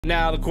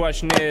Now the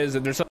question is,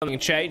 if there's something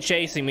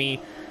chasing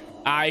me,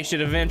 I should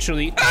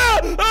eventually...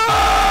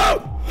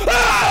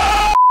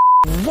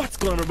 What's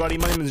going on, everybody?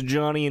 My name is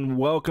Johnny, and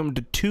welcome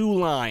to Two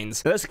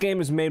Lines. This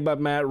game is made by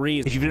Matt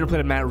Reeves. If you've never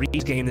played a Matt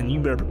Reeves game, then you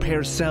better prepare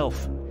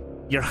yourself,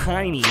 your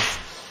heinies,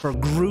 for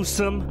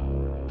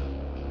gruesome,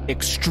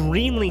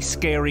 extremely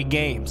scary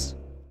games.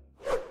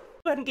 Go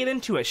ahead and get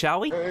into it,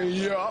 shall we?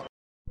 Yeah.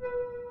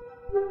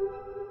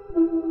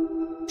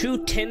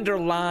 Two tender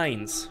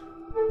lines.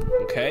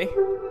 Okay.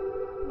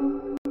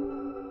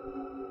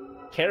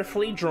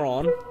 Carefully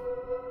drawn.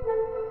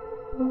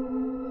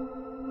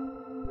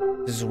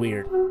 This is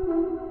weird.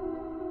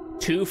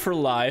 Two for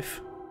life.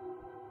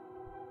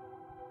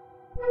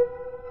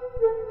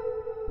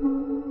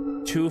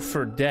 Two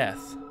for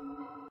death.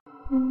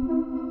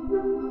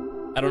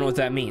 I don't know what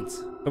that means.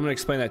 I'm gonna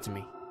explain that to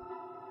me.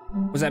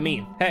 What does that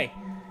mean? Hey,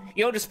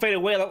 you don't just fade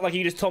away like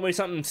you just told me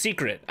something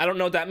secret. I don't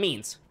know what that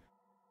means.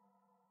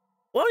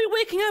 Why are you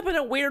waking up in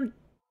a weird,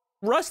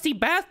 rusty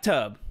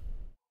bathtub?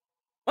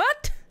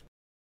 What?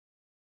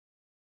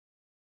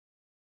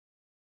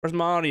 Where's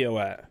my audio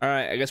at?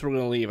 Alright, I guess we're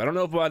gonna leave. I don't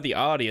know about the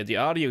audio. The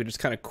audio just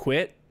kind of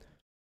quit.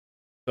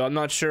 So I'm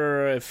not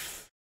sure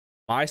if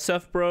my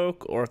stuff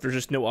broke or if there's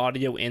just no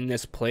audio in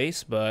this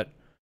place, but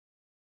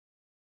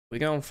we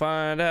gonna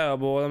find out,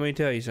 boy. Let me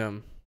tell you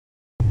something.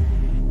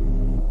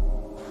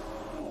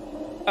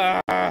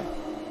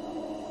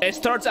 It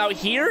starts out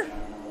here?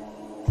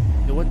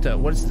 Yo,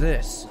 what is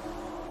this?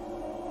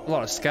 A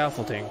lot of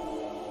scaffolding.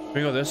 Can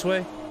we go this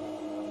way?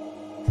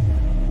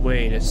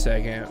 Wait a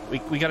second.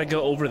 We gotta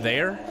go over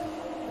there?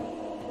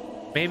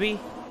 Maybe?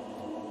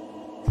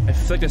 I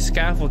feel like the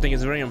scaffolding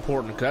is very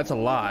important because that's a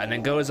lot, and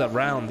it goes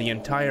around the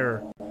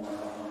entire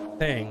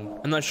thing.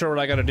 I'm not sure what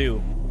I gotta do.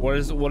 What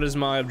is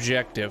my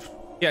objective?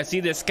 Yeah,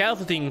 see the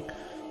scaffolding,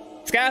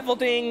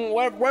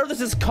 whatever this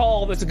is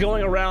called, it's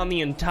going around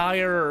the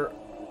entire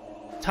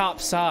top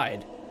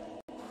side.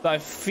 So I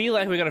feel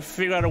like we gotta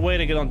figure out a way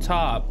to get on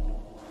top.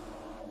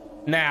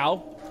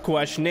 Now,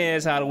 question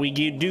is, how do we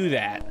do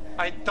that?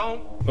 I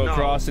don't Go know.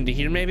 across into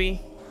here,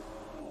 maybe?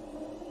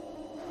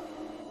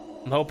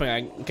 I'm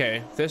hoping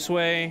okay, this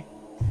way.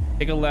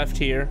 Take a left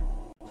here.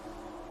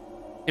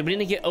 Yeah, we need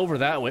to get over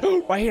that way.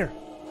 Right here.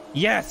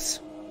 Yes.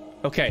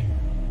 Okay.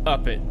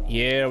 Up it.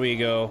 Yeah, there we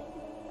go.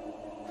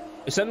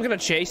 Is something gonna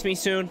chase me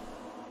soon?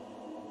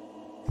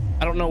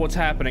 I don't know what's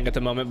happening at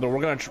the moment, but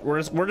we're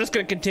just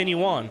gonna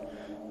continue on.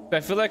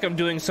 I feel like I'm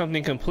doing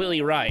something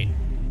completely right.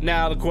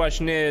 Now the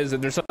question is, if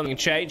there's something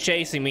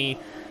chasing me,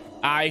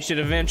 I should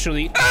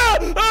eventually...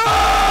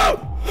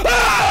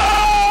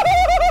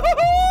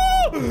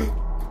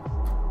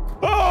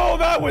 Oh,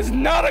 that was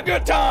not a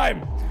good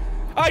time!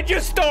 I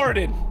just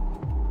started!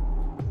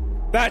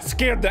 That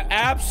scared the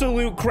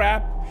absolute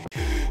crap.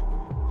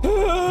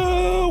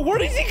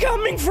 Where is he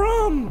coming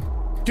from?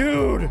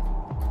 Dude,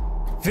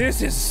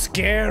 this is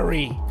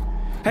scary.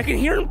 I can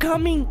hear him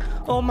coming.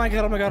 Oh my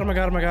god, oh my god, oh my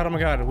god, oh my god, oh my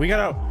god. We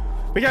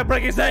gotta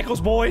break his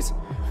ankles, boys.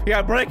 We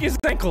gotta break his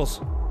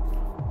ankles.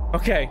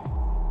 Okay.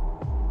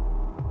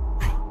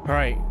 All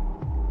right,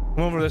 come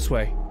over this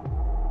way.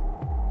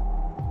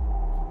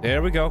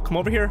 There we go. Come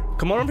over here.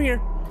 Come on over here.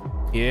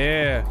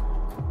 Yeah.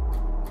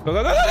 Go,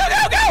 go, go, go, go,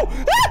 go, go!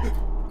 Ah!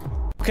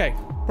 Okay,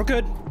 we're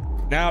good.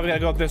 Now we gotta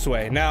go up this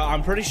way. Now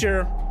I'm pretty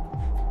sure.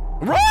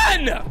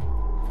 Run!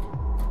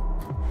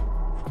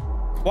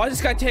 Why does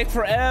this guy take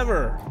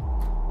forever?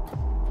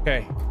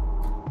 Okay.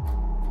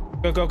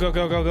 Go, go, go,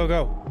 go, go, go,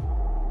 go.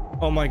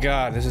 Oh my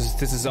god, this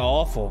is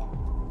awful.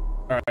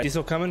 All right, is he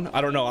still coming? I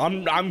don't know.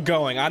 I'm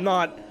going. I'm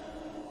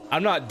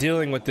not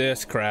dealing with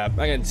this crap.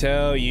 I can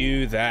tell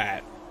you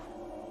that.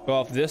 Go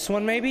off this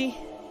one, maybe?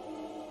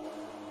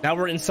 Now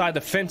we're inside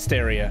the fenced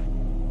area.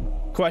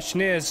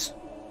 Question is,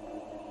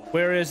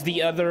 where is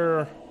the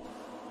other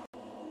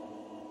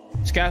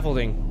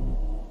scaffolding?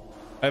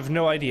 I have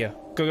no idea.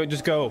 Go,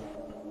 just go.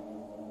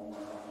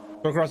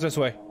 Go across this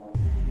way.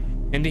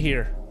 Into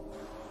here.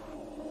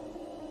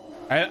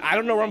 I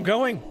don't know where I'm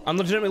going. I'm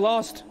legitimately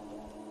lost.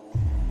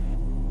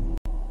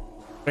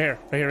 Right here.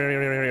 Right here, right here,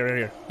 right here, right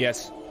here.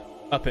 Yes.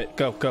 Up it.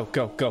 Go, go,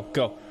 go, go,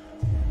 go.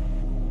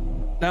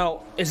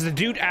 Now, is the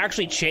dude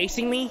actually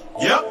chasing me?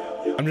 Yep.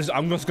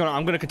 I'm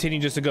gonna continue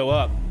just to go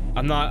up.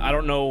 I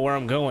don't know where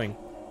I'm going.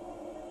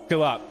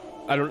 Go up.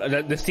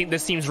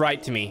 This seems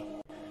right to me.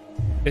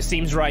 This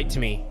seems right to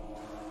me.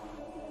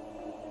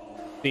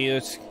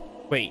 See,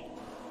 wait,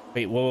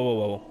 whoa, whoa,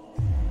 whoa, whoa.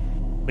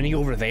 When you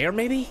go over there,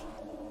 maybe?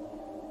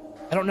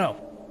 I don't know.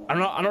 I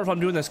don't know if I'm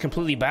doing this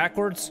completely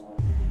backwards.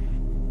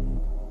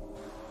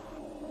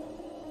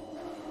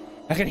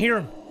 I can hear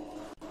him.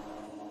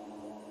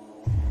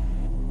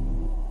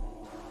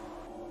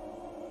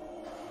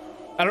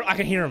 I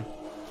can hear him.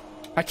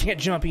 I can't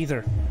jump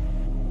either.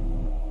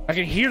 I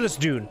can hear this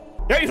dude.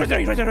 Yeah, he's right there.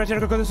 He's right there. Right there.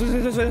 Go this way.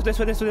 This way. This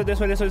way. This way. This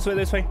way. This way. This way.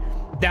 This way.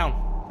 Down.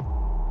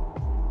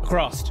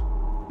 Across.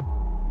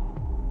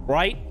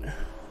 Right.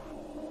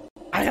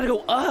 I gotta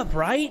go up,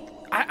 right?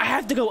 I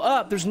have to go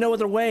up. There's no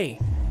other way.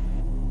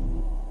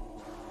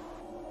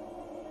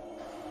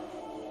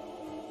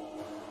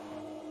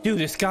 Dude,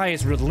 this guy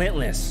is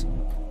relentless.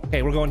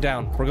 Okay, we're going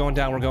down. We're going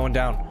down. We're going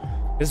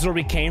down. This is where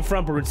we came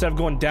from, but instead of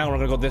going down, we're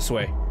gonna go this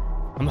way.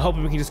 I'm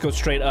hoping we can just go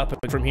straight up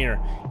from here.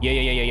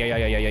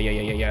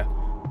 Yeah.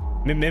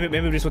 Maybe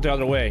we just went the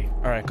other way.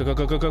 All right, go.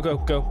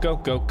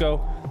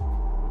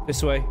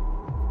 This way.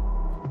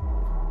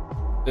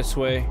 This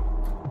way.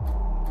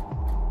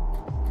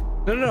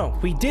 No,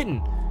 we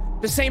didn't.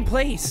 The same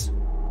place.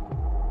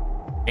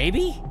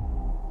 Maybe?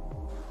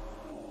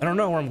 I don't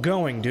know where I'm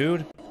going,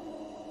 dude.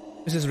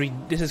 This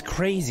is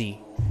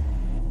crazy.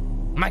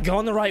 Am I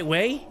going the right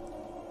way?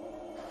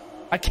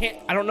 I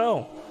don't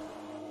know.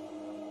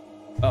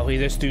 Oh, hey,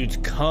 this dude's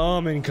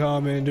coming,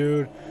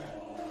 dude.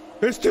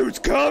 This dude's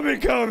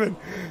coming. Oh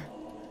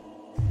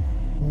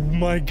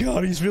my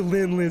god, he's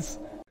relentless.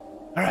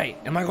 All right,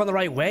 am I going the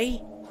right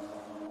way?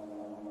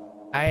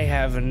 I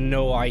have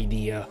no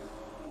idea.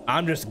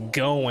 I'm just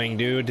going,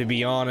 dude, to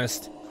be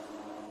honest.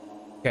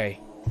 Okay.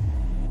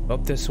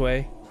 Up this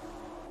way.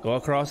 Go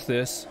across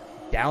this.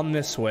 Down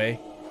this way.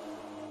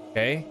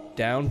 Okay.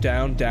 Down.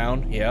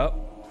 Yep.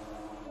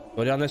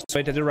 Go down this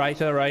way to the right.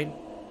 To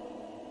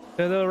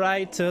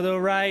the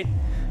right.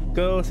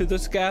 Go through the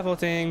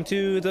scaffolding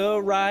to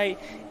the right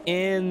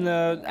in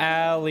the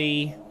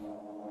alley.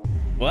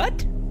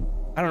 What?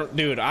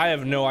 Dude, I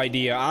have no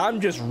idea.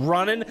 I'm just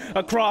running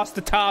across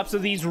the tops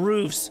of these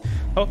roofs,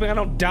 hoping I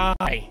don't die.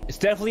 It's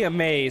definitely a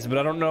maze, but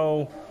I don't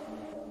know.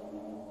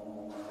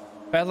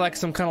 I had like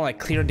some kind of like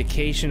clear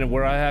indication of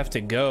where I have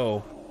to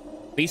go.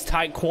 These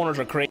tight corners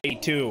are crazy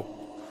too.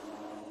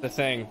 The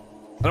thing.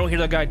 I don't hear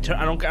the guy.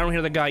 I don't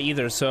hear the guy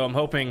either. So I'm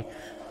hoping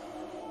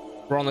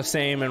we're on the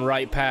same and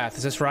right path.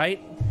 Is this right?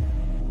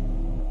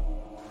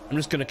 I'm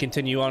just gonna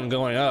continue on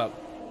going up.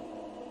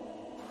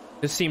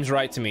 This seems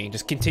right to me.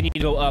 Just continue to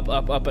go up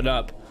and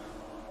up.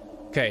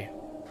 Okay.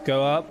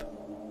 Go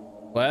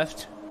up.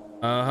 Left.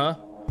 Uh-huh.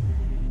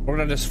 We're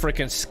gonna just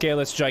freaking scale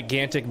this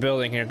gigantic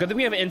building here. Good thing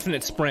we have an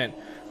infinite sprint.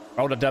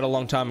 I would have died a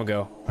long time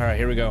ago. Alright,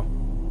 here we go.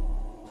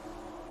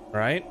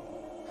 Alright.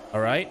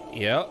 Alright.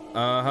 Yep.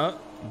 Uh-huh.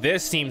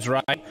 This seems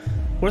right.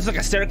 What is it,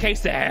 like a staircase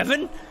to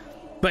heaven?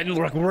 But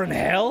we're in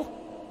hell?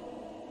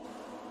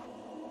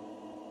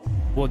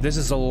 Well, this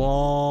is a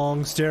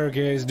long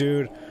staircase,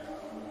 dude.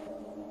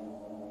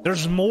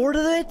 There's more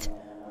to it?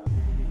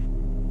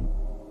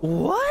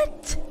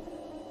 What?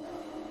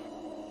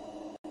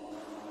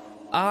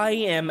 I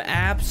am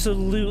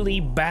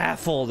absolutely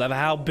baffled of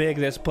how big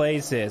this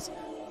place is.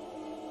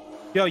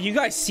 Yo, you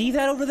guys see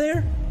that over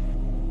there?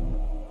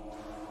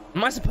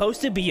 Am I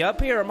supposed to be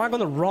up here, or am I going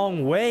the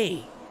wrong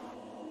way?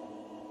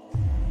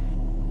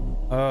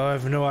 I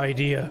have no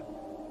idea.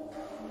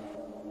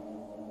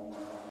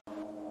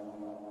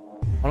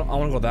 I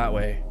want to go that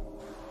way.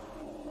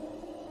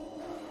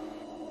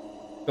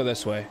 Go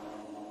this way.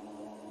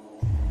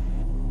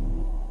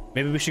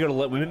 Maybe we should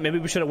go to maybe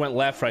we should have went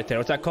left right there.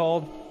 What's that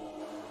called?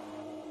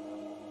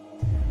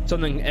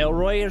 Something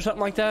Elroy or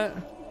something like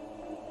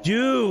that?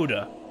 Dude!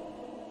 Am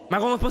I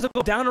supposed to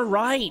go down or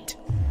right?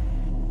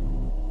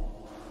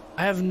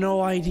 I have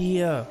no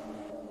idea.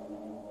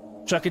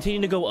 Should I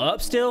continue to go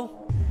up still?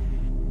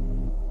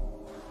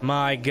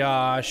 My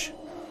gosh.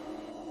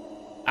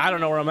 I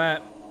don't know where I'm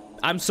at.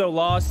 I'm so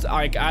lost.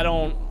 Like, I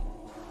don't...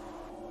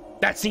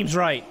 That seems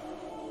right.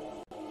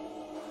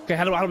 Okay,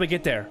 how do we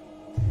get there?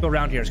 Go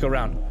around here. Let's go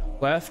around.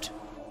 Left.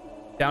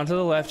 Down to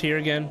the left here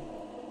again.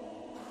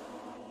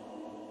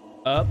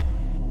 Up.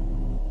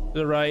 To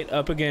the right.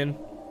 Up again.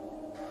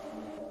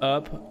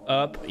 Up.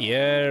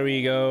 Yeah, there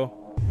we go.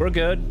 We're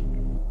good.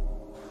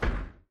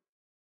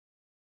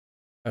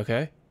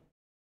 Okay.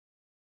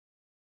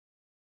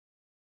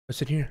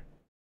 What's in here?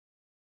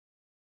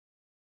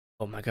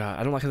 Oh my god.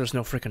 I don't like how there's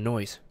no freaking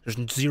noise. There's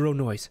zero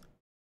noise.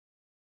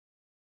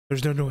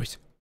 There's no noise.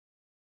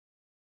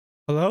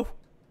 Hello?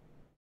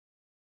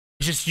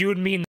 It's just you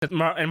and me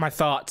and my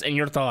thoughts and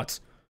your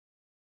thoughts.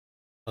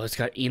 Oh, this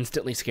got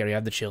instantly scary. I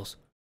have the chills.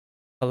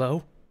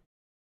 Hello?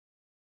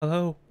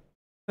 Hello?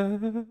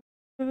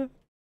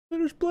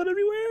 There's blood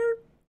everywhere.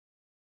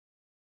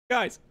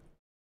 Guys,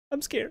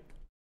 I'm scared.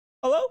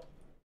 Hello?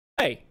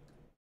 Hey.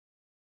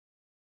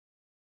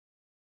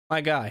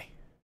 My guy.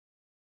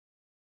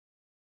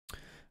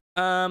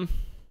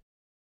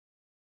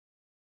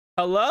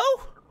 Hello?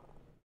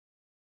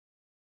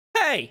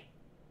 Hey.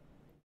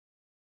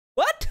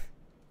 What?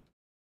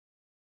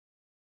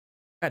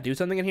 I gotta do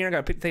something in here. I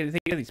gotta take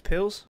these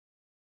pills.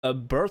 A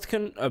birth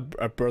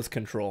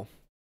control.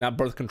 Not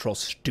birth control,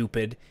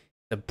 stupid.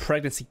 A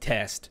pregnancy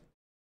test.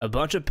 A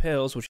bunch of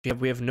pills, which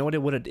we have no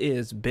idea what it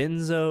is.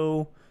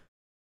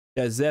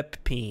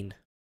 Benzodiazepine.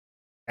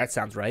 That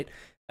sounds right.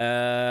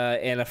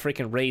 And a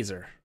freaking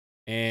razor.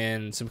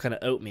 And some kind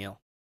of oatmeal.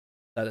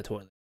 Out of the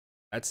toilet.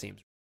 That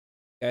seems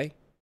okay.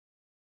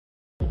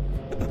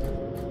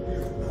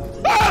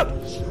 Ah!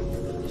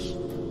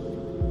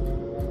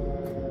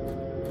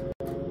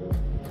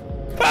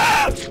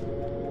 Ah!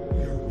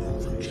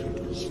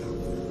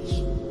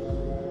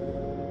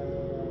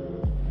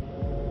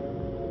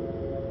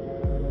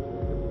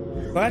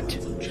 What?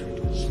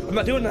 I'm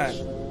not doing that.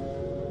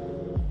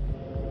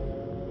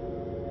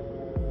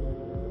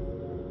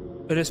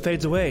 It just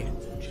fades away.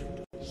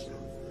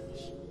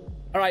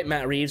 Alright,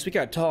 Matt Reeves, we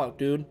gotta talk,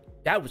 dude.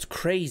 That was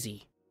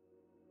crazy.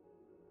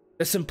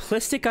 The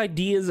simplistic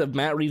ideas of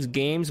Matt Reeves'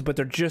 games, but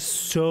they're just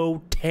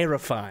so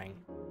terrifying.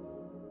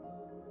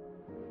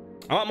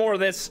 I want more of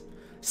this.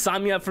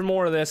 Sign me up for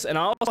more of this. And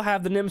I also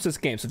have the Nemesis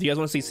game. So if you guys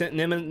want to see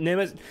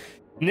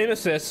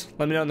Nemesis,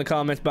 let me know in the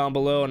comments down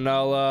below, and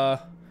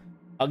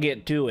I'll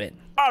get to it.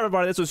 Alright,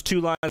 everybody, this was 2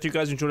 lines. If you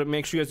guys enjoyed it,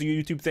 make sure you guys do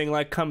your YouTube thing,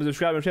 like, comment,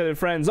 subscribe, and share with your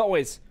friends.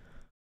 Always,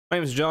 my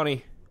name is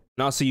Johnny,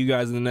 and I'll see you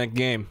guys in the next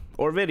game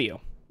or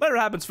video. Whatever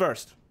happens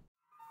first.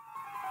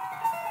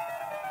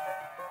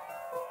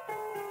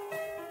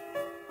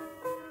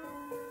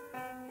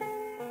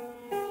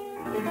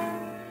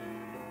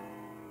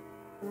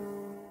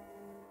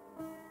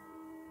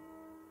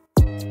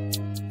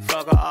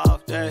 Fuck her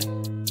off day,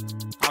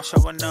 I'm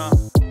showing up.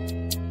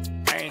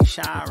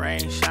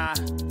 Rain shine,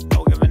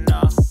 no giving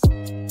up.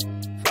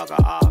 Fuck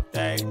her off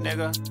day,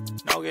 nigga,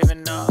 no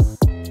giving up.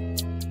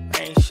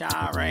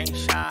 Rain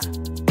shine,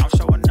 I'm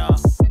showing up.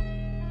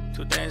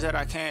 2 things that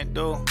I can't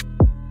do.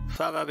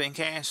 Fuck up and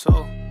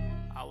cancel.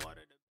 I wanna